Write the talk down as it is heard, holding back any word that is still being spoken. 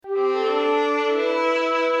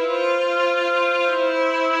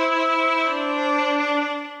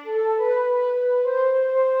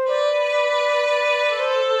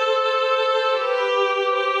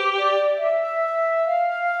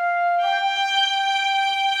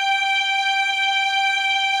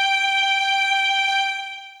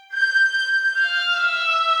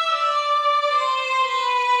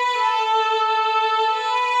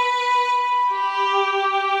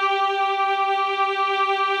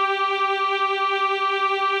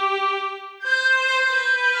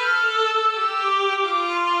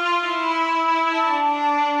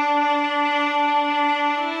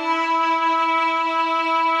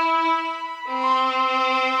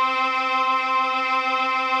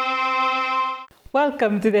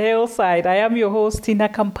Welcome to the Hillside. I am your host, Tina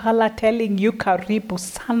Kampala, telling you karibu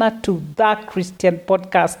sana to the Christian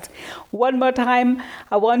podcast. One more time,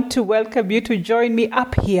 I want to welcome you to join me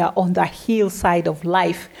up here on the hillside of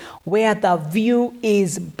life, where the view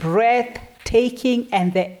is breathtaking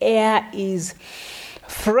and the air is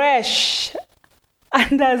fresh.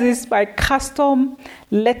 And as is my custom,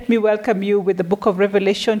 let me welcome you with the book of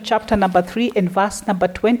Revelation, chapter number 3 and verse number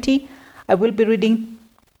 20. I will be reading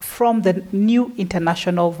from the New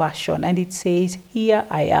International Version, and it says, "Here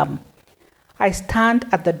I am. I stand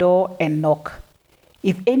at the door and knock.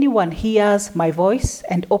 If anyone hears my voice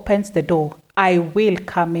and opens the door, I will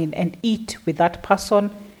come in and eat with that person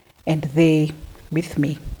and they with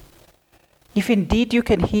me." If indeed you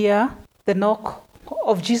can hear the knock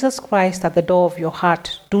of Jesus Christ at the door of your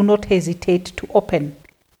heart, do not hesitate to open,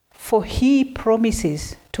 for he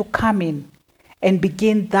promises to come in and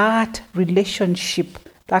begin that relationship,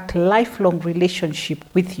 that lifelong relationship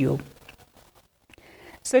with you.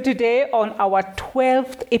 So today, on our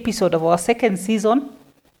 12th episode of our second season,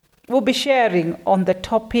 we'll be sharing on the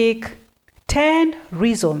topic 10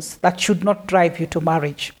 reasons that should not drive you to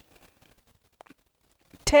marriage.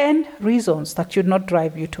 10 reasons that should not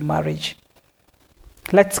drive you to marriage.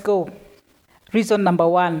 Let's go. Reason number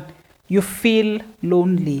 1, you feel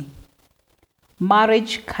lonely.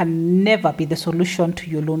 Marriage can never be the solution to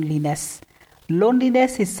your loneliness.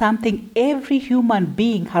 Loneliness is something every human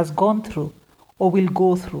being has gone through or will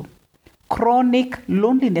go through. Chronic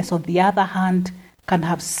loneliness, on the other hand, can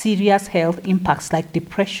have serious health impacts like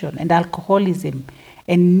depression and alcoholism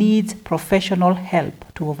and needs professional help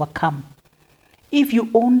to overcome. If you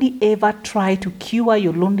only ever try to cure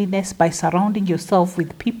your loneliness by surrounding yourself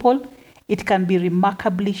with people, it can be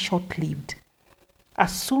remarkably short-lived.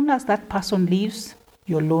 As soon as that person leaves,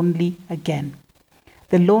 you're lonely again.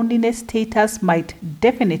 The loneliness status might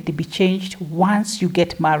definitely be changed once you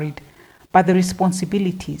get married, but the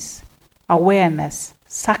responsibilities, awareness,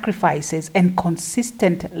 sacrifices, and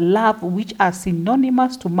consistent love, which are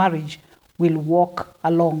synonymous to marriage, will walk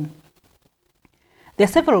along. There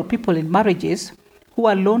are several people in marriages who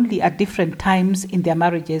are lonely at different times in their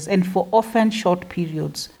marriages and for often short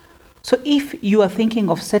periods. So if you are thinking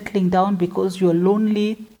of settling down because you're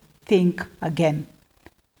lonely, think again.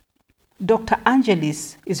 Dr.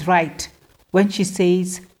 Angelis is right when she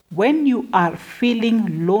says, when you are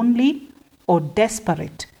feeling lonely or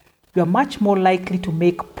desperate, you are much more likely to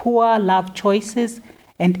make poor love choices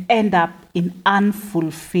and end up in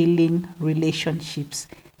unfulfilling relationships.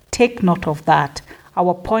 Take note of that.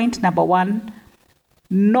 Our point number 1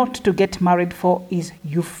 not to get married for is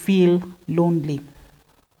you feel lonely.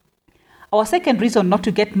 Our second reason not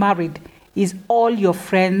to get married is all your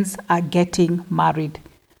friends are getting married.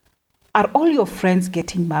 Are all your friends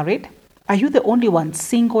getting married? Are you the only one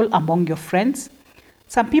single among your friends?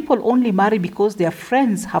 Some people only marry because their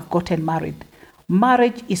friends have gotten married.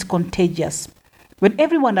 Marriage is contagious. When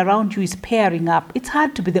everyone around you is pairing up, it's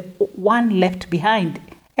hard to be the one left behind,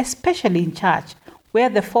 especially in church, where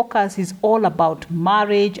the focus is all about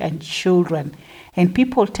marriage and children, and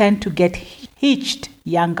people tend to get hitched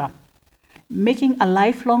younger. Making a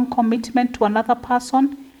lifelong commitment to another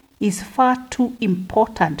person is far too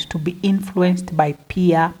important to be influenced by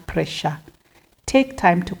peer pressure. Take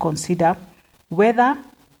time to consider whether,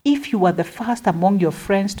 if you were the first among your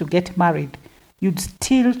friends to get married, you'd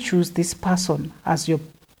still choose this person as your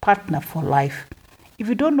partner for life. If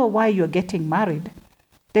you don't know why you're getting married,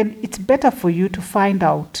 then it's better for you to find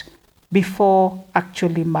out before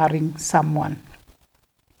actually marrying someone.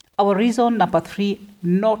 Our reason number 3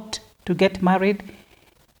 not to get married: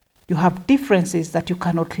 you have differences that you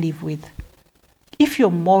cannot live with. If your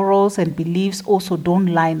morals and beliefs also don't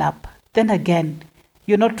line up, then again,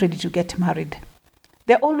 you're not ready to get married.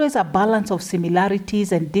 There's always a balance of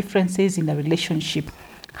similarities and differences in a relationship.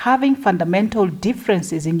 Having fundamental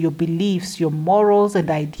differences in your beliefs, your morals, and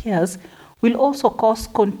ideas will also cause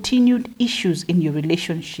continued issues in your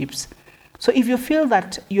relationships. So if you feel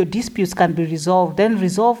that your disputes can be resolved, then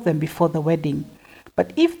resolve them before the wedding.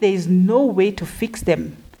 But if there is no way to fix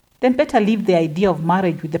them, then better leave the idea of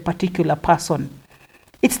marriage with a particular person.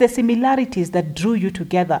 It's the similarities that drew you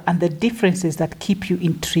together and the differences that keep you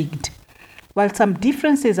intrigued. While some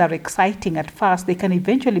differences are exciting at first, they can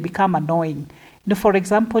eventually become annoying. For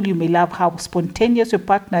example, you may love how spontaneous your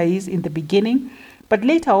partner is in the beginning, but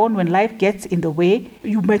later on, when life gets in the way,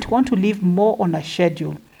 you might want to live more on a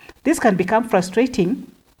schedule. This can become frustrating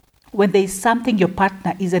when there is something your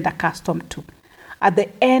partner isn't accustomed to. At the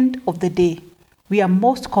end of the day, we are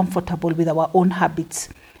most comfortable with our own habits.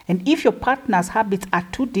 And if your partner's habits are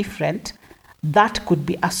too different, that could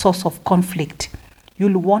be a source of conflict.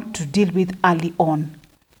 you'll want to deal with early on.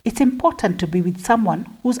 It's important to be with someone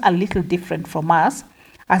who's a little different from us,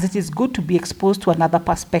 as it is good to be exposed to another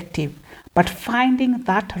perspective, but finding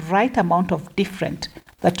that right amount of different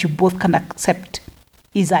that you both can accept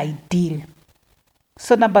is ideal.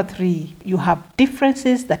 So number 3, you have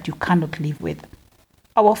differences that you cannot live with.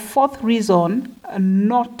 Our 4th reason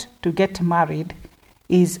not to get married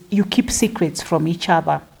is you keep secrets from each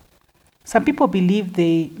other. Some people believe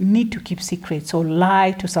they need to keep secrets or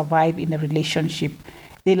lie to survive in a relationship.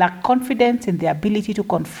 They lack confidence in their ability to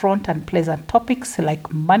confront unpleasant topics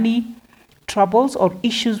like money, troubles, or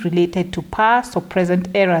issues related to past or present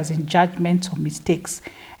errors in judgments or mistakes.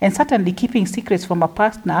 And certainly keeping secrets from a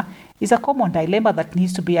partner is a common dilemma that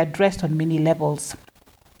needs to be addressed on many levels.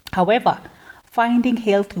 However, finding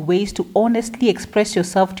healthy ways to honestly express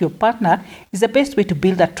yourself to your partner is the best way to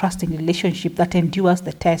build a trusting relationship that endures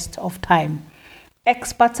the test of time.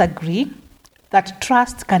 Experts agree that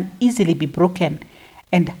trust can easily be broken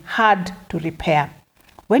and hard to repair.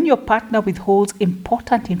 When your partner withholds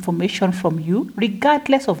important information from you,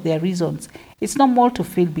 regardless of their reasons, it's normal to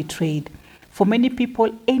feel betrayed. For many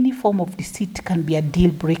people, any form of deceit can be a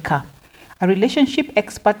deal breaker. A relationship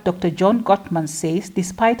expert, Dr. John Gottman, says,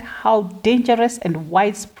 despite how dangerous and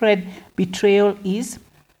widespread betrayal is,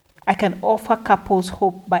 I can offer couples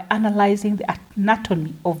hope by analyzing the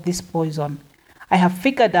anatomy of this poison. I have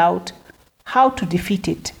figured out how to defeat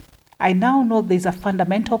it. I now know there's a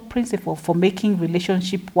fundamental principle for making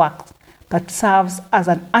relationship work that serves as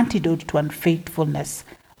an antidote to unfaithfulness.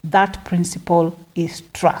 That principle is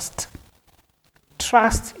trust.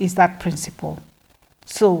 Trust is that principle.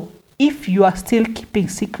 So, if you are still keeping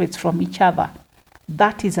secrets from each other,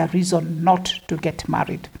 that is a reason not to get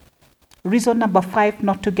married. Reason number 5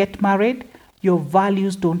 not to get married, your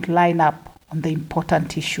values don't line up on the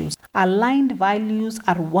important issues. Aligned values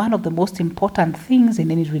are one of the most important things in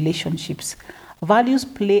any relationships. Values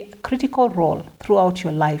play a critical role throughout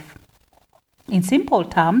your life. In simple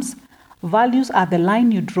terms, values are the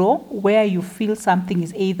line you draw where you feel something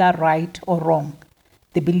is either right or wrong.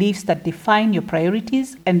 The beliefs that define your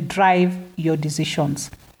priorities and drive your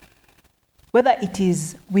decisions. Whether it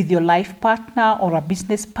is with your life partner or a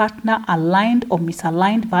business partner, aligned or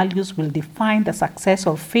misaligned values will define the success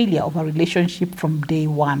or failure of a relationship from day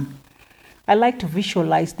one. I like to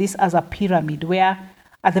visualize this as a pyramid where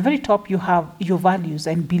at the very top you have your values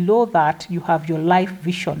and below that you have your life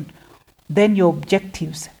vision, then your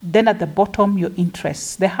objectives, then at the bottom your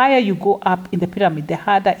interests. The higher you go up in the pyramid, the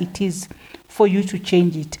harder it is for you to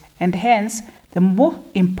change it, and hence the more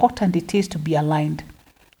important it is to be aligned.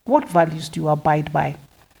 What values do you abide by?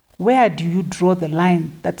 Where do you draw the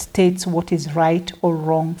line that states what is right or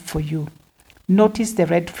wrong for you? Notice the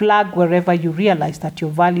red flag wherever you realize that your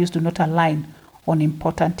values do not align on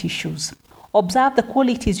important issues. Observe the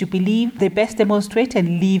qualities you believe they best demonstrate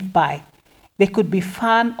and live by. They could be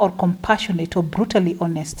fun or compassionate or brutally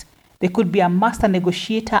honest. They could be a master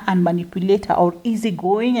negotiator and manipulator, or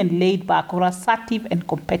easygoing and laid back, or assertive and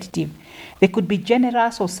competitive. They could be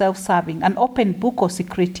generous or self-serving, an open book or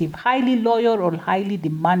secretive, highly loyal or highly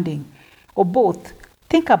demanding, or both.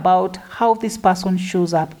 Think about how this person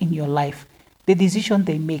shows up in your life, the decision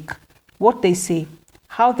they make, what they say,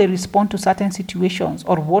 how they respond to certain situations,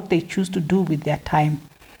 or what they choose to do with their time.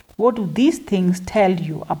 What do these things tell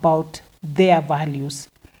you about their values?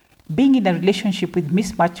 Being in a relationship with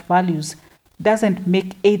mismatched values doesn't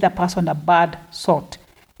make either person a bad sort.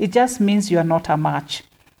 It just means you are not a match.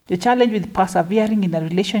 The challenge with persevering in a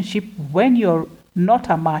relationship when you're not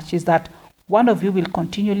a match is that one of you will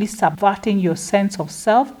continually subverting your sense of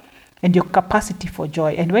self and your capacity for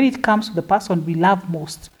joy. And when it comes to the person we love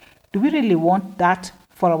most, do we really want that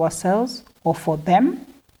for ourselves or for them?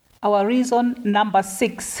 Our reason number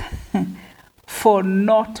 6 for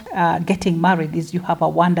not getting married is you have a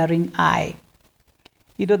wandering eye.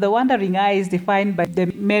 The wandering eye is defined by the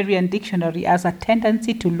Merriam Dictionary as a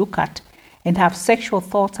tendency to look at and have sexual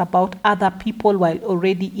thoughts about other people while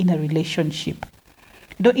already in a relationship.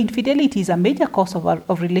 Infidelity is a major cause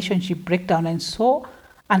of relationship breakdown, and so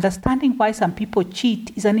understanding why some people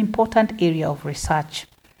cheat is an important area of research.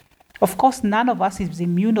 Of course, none of us is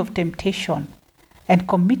immune of temptation, and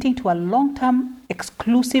committing to a long-term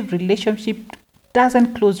exclusive relationship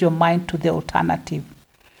doesn't close your mind to the alternative.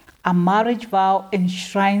 A marriage vow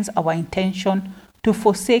enshrines our intention to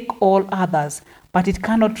forsake all others, but it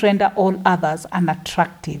cannot render all others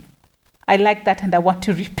unattractive. I like that, and I want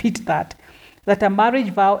to repeat that a marriage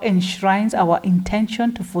vow enshrines our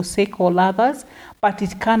intention to forsake all others, but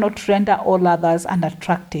it cannot render all others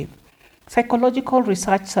unattractive. Psychological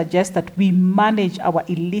research suggests that we manage our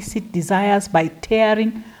illicit desires by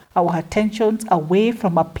tearing our attentions away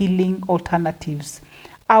from appealing alternatives,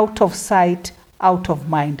 out of sight, out of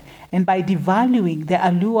mind. And by devaluing the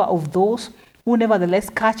allure of those who nevertheless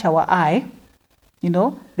catch our eye,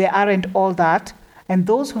 they aren't all that. And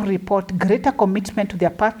those who report greater commitment to their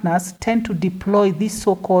partners tend to deploy these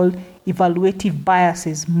so-called evaluative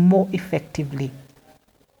biases more effectively.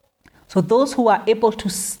 So those who are able to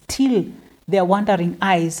still their wandering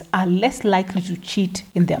eyes are less likely to cheat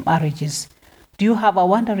in their marriages. Do you have a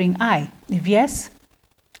wandering eye? If yes,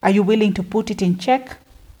 are you willing to put it in check?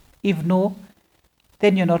 If no,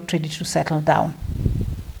 then you're not ready to settle down.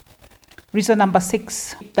 Reason number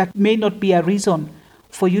 6, that may not be a reason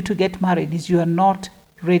for you to get married, is you are not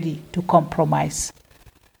ready to compromise.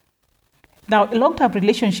 Now, long-term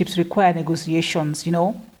relationships require negotiations,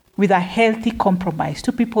 with a healthy compromise.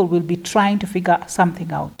 Two people will be trying to figure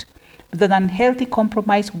something out. With an unhealthy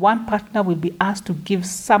compromise, one partner will be asked to give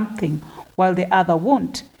something while the other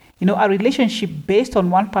won't. A relationship based on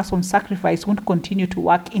one person's sacrifice won't continue to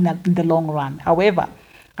work in the long run. However,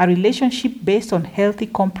 a relationship based on healthy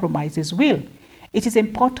compromises will. It is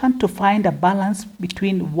important to find a balance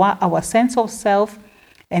between our sense of self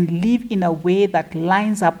and live in a way that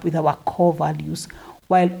lines up with our core values,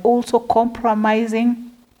 while also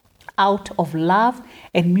compromising out of love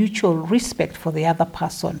and mutual respect for the other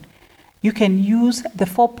person. You can use the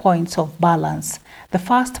 4 points of balance. The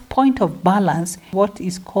first point of balance, what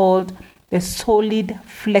is called the solid,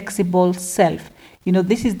 flexible self.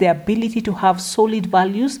 This is the ability to have solid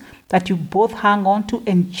values that you both hang on to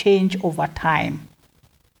and change over time.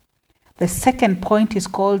 The second point is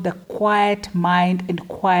called the quiet mind and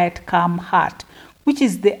quiet, calm heart, which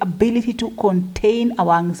is the ability to contain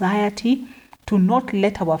our anxiety, to not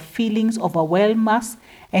let our feelings overwhelm us,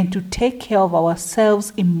 and to take care of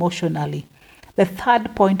ourselves emotionally. The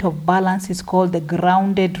third point of balance is called the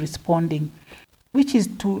grounded responding, which is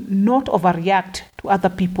to not overreact to other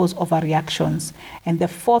people's overreactions. And the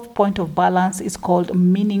fourth point of balance is called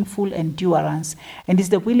meaningful endurance, and is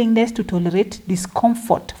the willingness to tolerate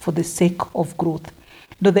discomfort for the sake of growth.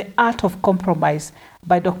 The Art of Compromise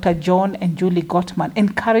by Dr. John and Julie Gottman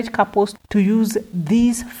encourage couples to use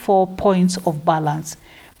these 4 points of balance.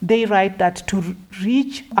 They write that to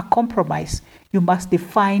reach a compromise, you must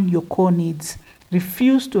define your core needs,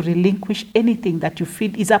 refuse to relinquish anything that you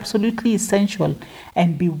feel is absolutely essential,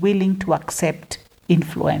 and be willing to accept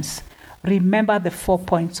influence. Remember the 4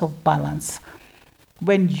 points of balance.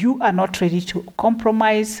 When you are not ready to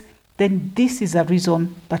compromise, then this is a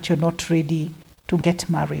reason that you're not ready to get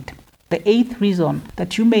married. The 8th reason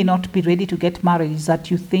that you may not be ready to get married is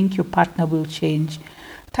that you think your partner will change.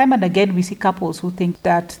 Time and again, we see couples who think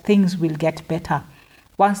that things will get better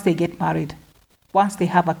once they get married, once they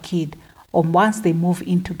have a kid, or once they move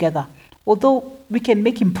in together. Although we can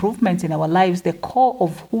make improvements in our lives, the core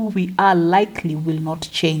of who we are likely will not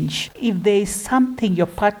change. If there is something your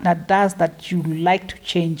partner does that you like to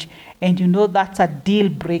change, and that's a deal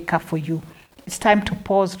breaker for you, it's time to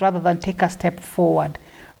pause rather than take a step forward.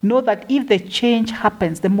 Know that if the change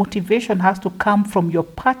happens, the motivation has to come from your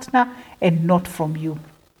partner and not from you.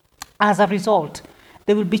 As a result,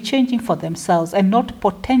 they will be changing for themselves and not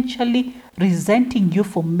potentially resenting you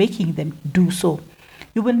for making them do so.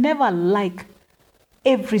 You will never like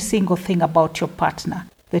every single thing about your partner.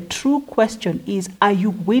 The true question is, are you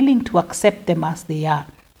willing to accept them as they are?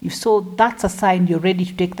 If so, that's a sign you're ready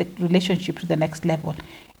to take the relationship to the next level.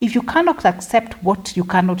 If you cannot accept what you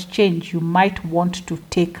cannot change, you might want to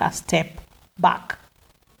take a step back.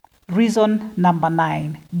 Reason number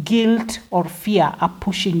 9, guilt or fear are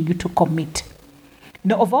pushing you to commit.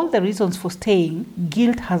 Of all the reasons for staying,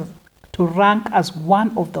 guilt has to rank as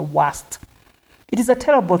one of the worst. It is a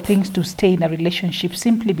terrible thing to stay in a relationship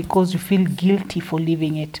simply because you feel guilty for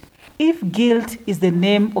leaving it. If guilt is the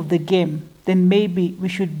name of the game, then maybe we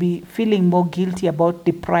should be feeling more guilty about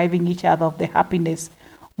depriving each other of the happiness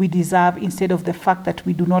we deserve instead of the fact that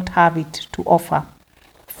we do not have it to offer.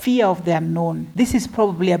 Fear of the unknown. This is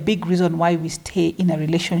probably a big reason why we stay in a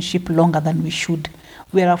relationship longer than we should.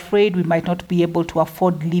 We are afraid we might not be able to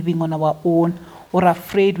afford living on our own, or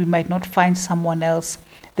afraid we might not find someone else.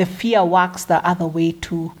 The fear works the other way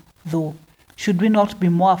too, though. Should we not be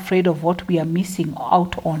more afraid of what we are missing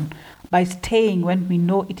out on by staying when we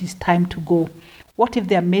know it is time to go? What if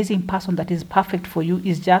the amazing person that is perfect for you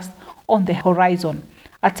is just on the horizon?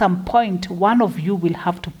 At some point, one of you will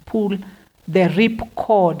have to pull the rip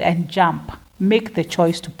cord and jump. Make the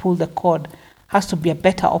choice to pull the cord. Has to be a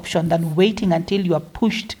better option than waiting until you are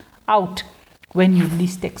pushed out when you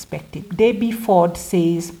least expect it. Debbie Ford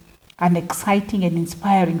says, an exciting and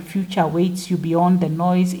inspiring future awaits you beyond the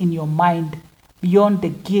noise in your mind beyond the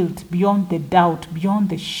guilt, beyond the doubt, beyond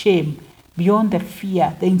the shame, beyond the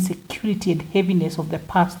fear, the insecurity and heaviness of the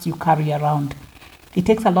past you carry around. It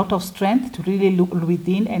takes a lot of strength to really look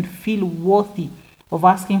within and feel worthy of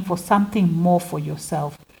asking for something more for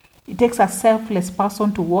yourself. It takes a selfless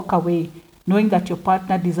person to walk away knowing that your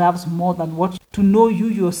partner deserves more than what to know you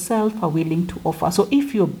yourself are willing to offer. So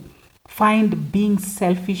if you find being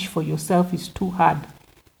selfish for yourself is too hard,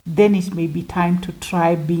 then it may be time to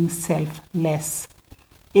try being selfless.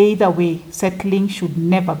 Either way, settling should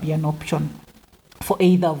never be an option for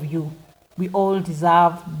either of you. We all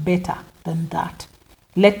deserve better than that.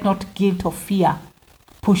 Let not guilt or fear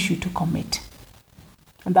push you to commit.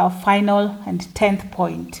 And our final and 10th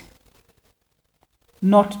point,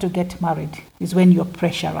 not to get married, is when you're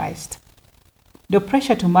pressurized. The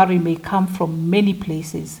pressure to marry may come from many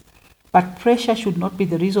places, but pressure should not be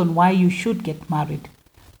the reason why you should get married.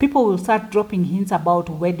 People will start dropping hints about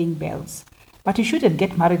wedding bells, but you shouldn't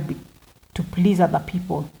get married to please other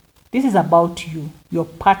people. This is about you, your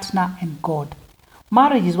partner, and God.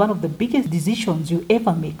 Marriage is one of the biggest decisions you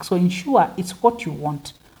ever make, so ensure it's what you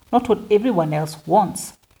want, not what everyone else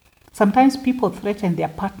wants. Sometimes people threaten their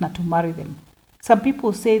partner to marry them. Some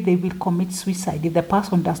people say they will commit suicide if the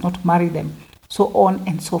person does not marry them, so on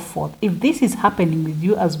and so forth. If this is happening with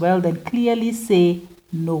you as well, then clearly say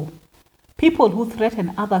no. People who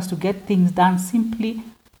threaten others to get things done simply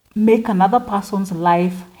make another person's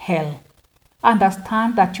life hell.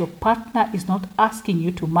 Understand that your partner is not asking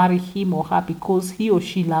you to marry him or her because he or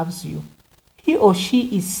she loves you. He or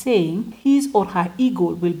she is saying his or her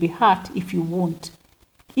ego will be hurt if you won't.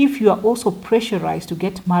 If you are also pressurized to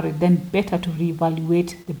get married, then better to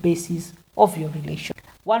reevaluate the basis of your relationship.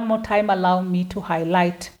 One more time, allow me to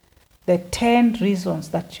highlight the 10 reasons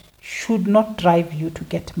that should not drive you to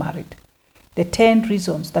get married. The 10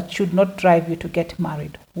 reasons that should not drive you to get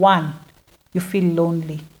married. 1, you feel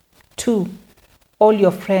lonely. 2, all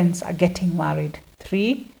your friends are getting married.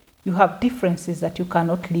 3, you have differences that you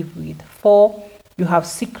cannot live with. 4, you have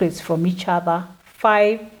secrets from each other.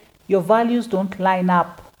 5, your values don't line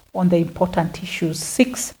up on the important issues.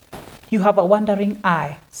 6, you have a wandering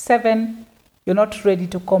eye. 7, you're not ready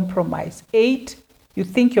to compromise. 8, you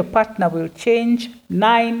think your partner will change.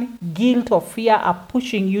 9, guilt or fear are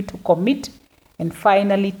pushing you to commit. And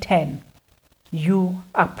finally, 10, you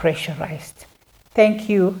are pressurized. Thank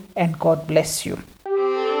you and God bless you.